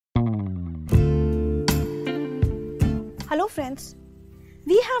Hello friends,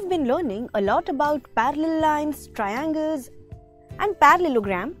 we have been learning a lot about parallel lines, triangles and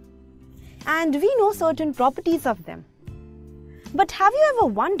parallelogram, and we know certain properties of them. But have you ever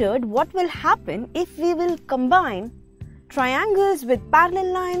wondered what will happen if we will combine triangles with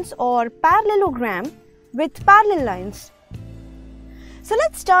parallel lines or parallelogram with parallel lines? So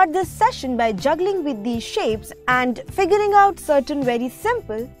let's start this session by juggling with these shapes and figuring out certain very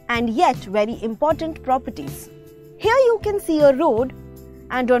simple and yet very important properties. Here you can see a road,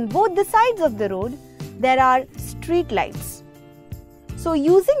 and on both the sides of the road there are street lights. So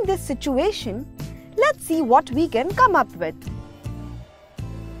using this situation, let's see what we can come up with.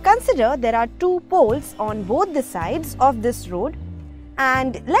 Consider there are two poles on both the sides of this road,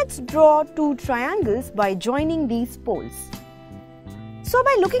 and let's draw two triangles by joining these poles. So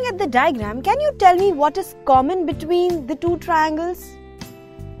by looking at the diagram, can you tell me what is common between the two triangles?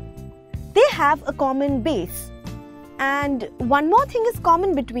 They have a common base. And one more thing is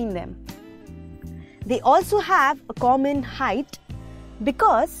common between them. They also have a common height,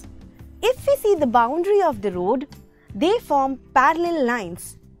 because if we see the boundary of the road, they form parallel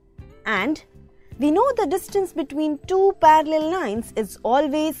lines. And we know the distance between two parallel lines is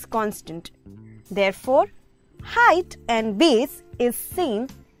always constant. Therefore, height and base is same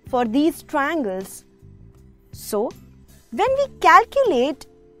for these triangles. So, when we calculate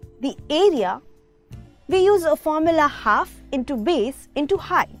the area, we use a formula half into base into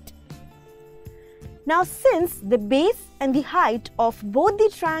height. Now since the base and the height of both the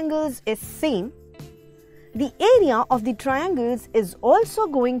triangles is same, the area of the triangles is also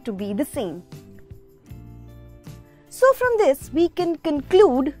going to be the same. So from this we can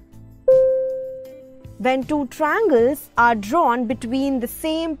conclude, when two triangles are drawn between the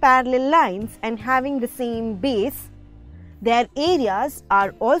same parallel lines and having the same base, their areas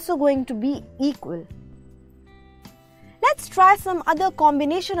are also going to be equal. Let's try some other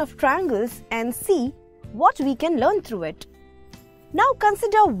combination of triangles and see what we can learn through it. Now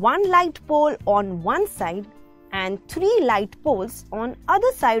consider one light pole on one side and three light poles on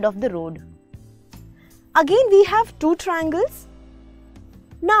other side of the road. Again we have two triangles.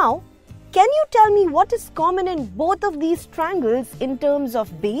 Now can you tell me what is common in both of these triangles in terms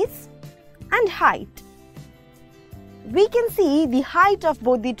of base and height? We can see the height of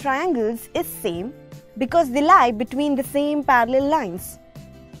both the triangles is same, because they lie between the same parallel lines.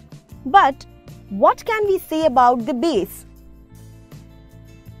 But what can we say about the base?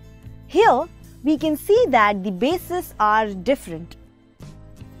 Here we can see that the bases are different.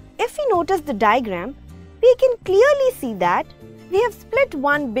 If we notice the diagram, we can clearly see that we have split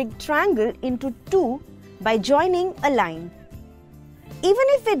one big triangle into two by joining a line. Even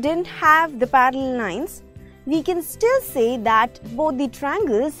if we didn't have the parallel lines, we can still say that both the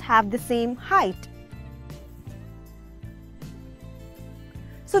triangles have the same height.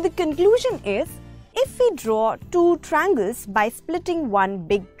 So the conclusion is, if we draw two triangles by splitting one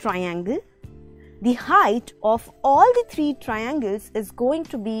big triangle, the height of all the three triangles is going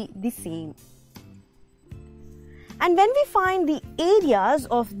to be the same. And when we find the areas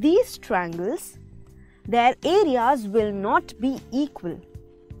of these triangles, their areas will not be equal.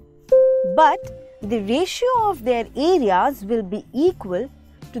 But the ratio of their areas will be equal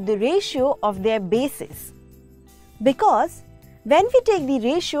to the ratio of their bases. Because when we take the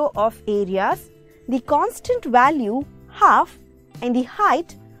ratio of areas, the constant value half and the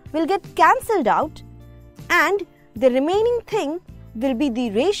height will get cancelled out, and the remaining thing will be the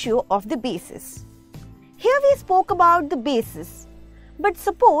ratio of the bases. Here we spoke about the bases, but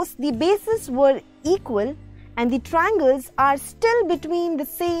suppose the bases were equal and the triangles are still between the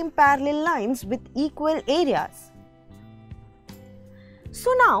same parallel lines with equal areas.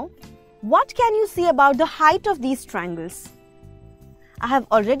 So now, what can you say about the height of these triangles? I have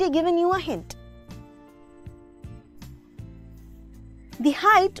already given you a hint. The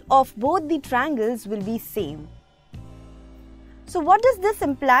height of both the triangles will be same. So what does this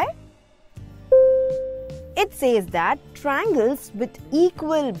imply? It says that triangles with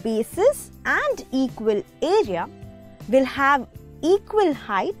equal bases and equal area will have equal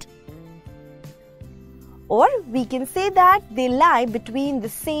height, or we can say that they lie between the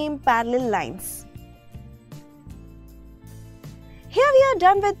same parallel lines. Here we are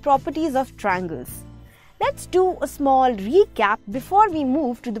done with properties of triangles. Let's do a small recap before we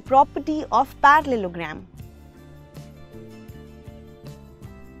move to the property of parallelogram.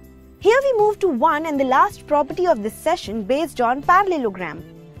 Here we move to one and the last property of this session based on parallelogram.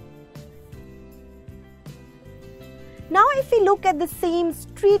 Now if we look at the same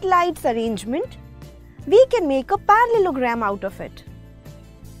street lights arrangement, we can make a parallelogram out of it.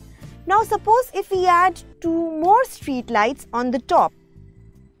 Now suppose if we add 2 more street lights on the top,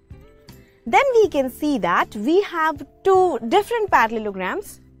 then we can see that we have 2 different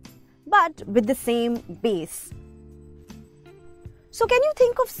parallelograms but with the same base. So can you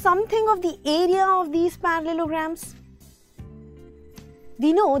think of something of the area of these parallelograms?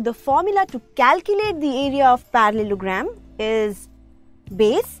 We know the formula to calculate the area of parallelogram is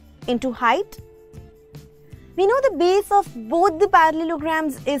base into height. We know the base of both the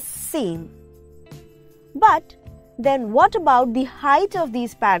parallelograms is same. But then what about the height of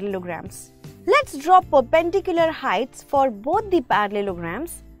these parallelograms? Let's draw perpendicular heights for both the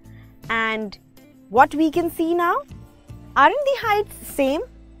parallelograms, and what we can see now? Aren't the heights same?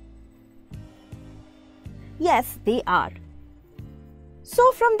 Yes, they are.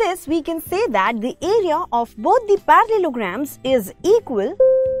 So from this we can say that the area of both the parallelograms is equal,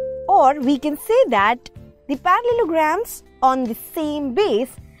 or we can say that the parallelograms on the same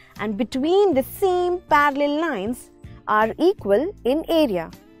base and between the same parallel lines are equal in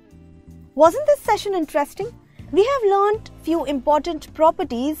area. Wasn't this session interesting? We have learnt few important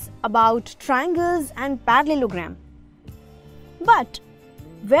properties about triangles and parallelogram. But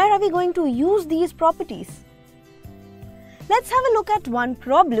where are we going to use these properties? Let's have a look at one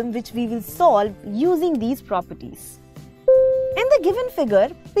problem which we will solve using these properties. In the given figure,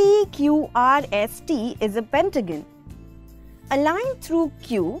 PQRST is a pentagon. A line through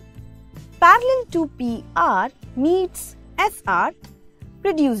Q parallel to PR meets SR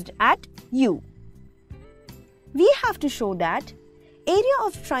produced at U. We have to show that area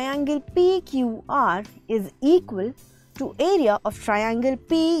of triangle PQR is equal to area of triangle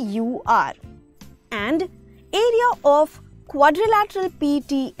PUR, and area of quadrilateral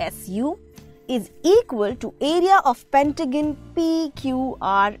PTSU is equal to area of pentagon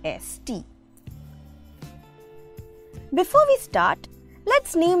PQRST. Before we start,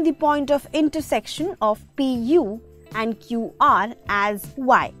 let's name the point of intersection of PU and QR as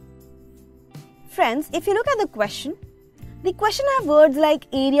Y. Friends, if you look at the question have words like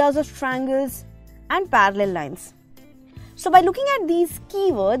areas of triangles and parallel lines. So by looking at these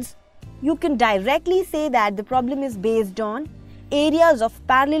keywords, you can directly say that the problem is based on areas of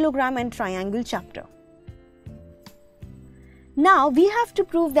parallelogram and triangle chapter. Now we have to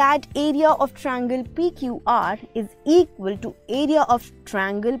prove that area of triangle PQR is equal to area of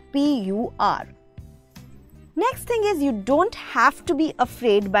triangle PUR. Next thing is, you don't have to be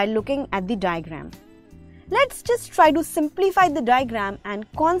afraid by looking at the diagram. Let's just try to simplify the diagram and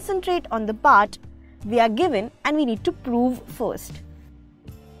concentrate on the part we are given and we need to prove first.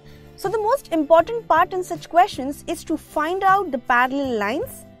 So the most important part in such questions is to find out the parallel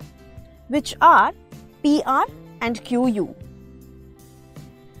lines, which are PR and QU.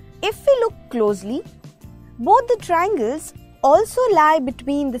 If we look closely, both the triangles also lie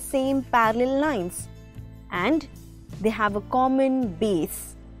between the same parallel lines and they have a common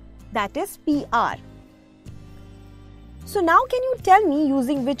base, that is PR. So now can you tell me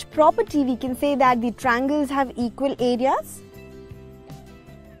using which property we can say that the triangles have equal areas?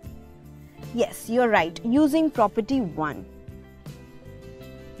 Yes, you're right, using property 1.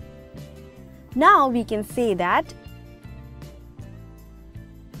 Now we can say that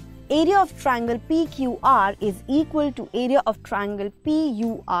area of triangle PQR is equal to area of triangle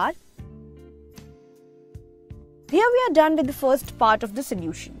PUR. Here we are done with the first part of the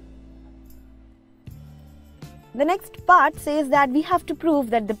solution. The next part says that we have to prove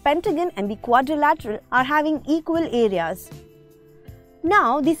that the pentagon and the quadrilateral are having equal areas.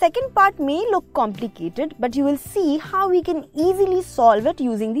 Now the second part may look complicated, but you will see how we can easily solve it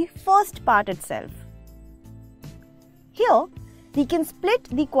using the first part itself. Here we can split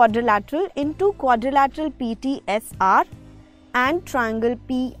the quadrilateral into quadrilateral PTSR and triangle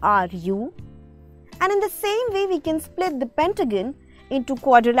PRU, and in the same way we can split the pentagon into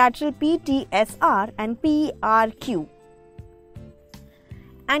quadrilateral PTSR and PRQ.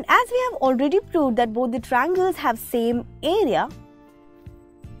 And as we have already proved that both the triangles have same area,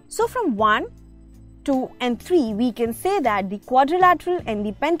 so from 1, 2 and 3 we can say that the quadrilateral and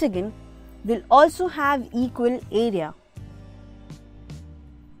the pentagon will also have equal area.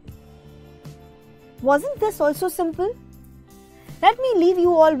 Wasn't this also simple? Let me leave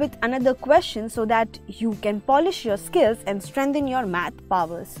you all with another question so that you can polish your skills and strengthen your math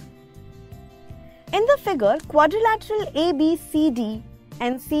powers. In the figure, quadrilateral ABCD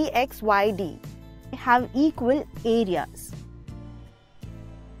and CXYD have equal areas.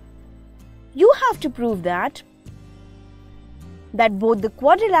 You have to prove that both the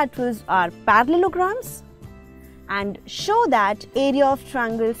quadrilaterals are parallelograms and show that area of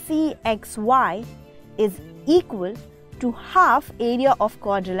triangle CXY is equal to half area of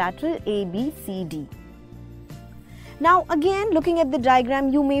quadrilateral ABCD. Now again, looking at the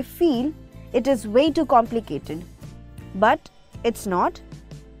diagram, you may feel it is way too complicated, but it's not.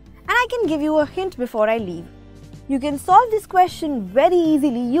 And I can give you a hint before I leave. You can solve this question very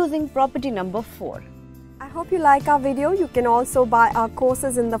easily using property number 4. I hope you like our video. You can also buy our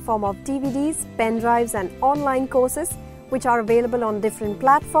courses in the form of DVDs, pen drives and online courses which are available on different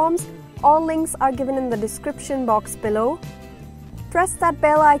platforms. All links are given in the description box below. Press that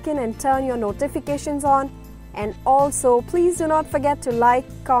bell icon and turn your notifications on. And also, please do not forget to like,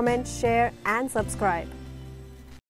 comment, share and subscribe.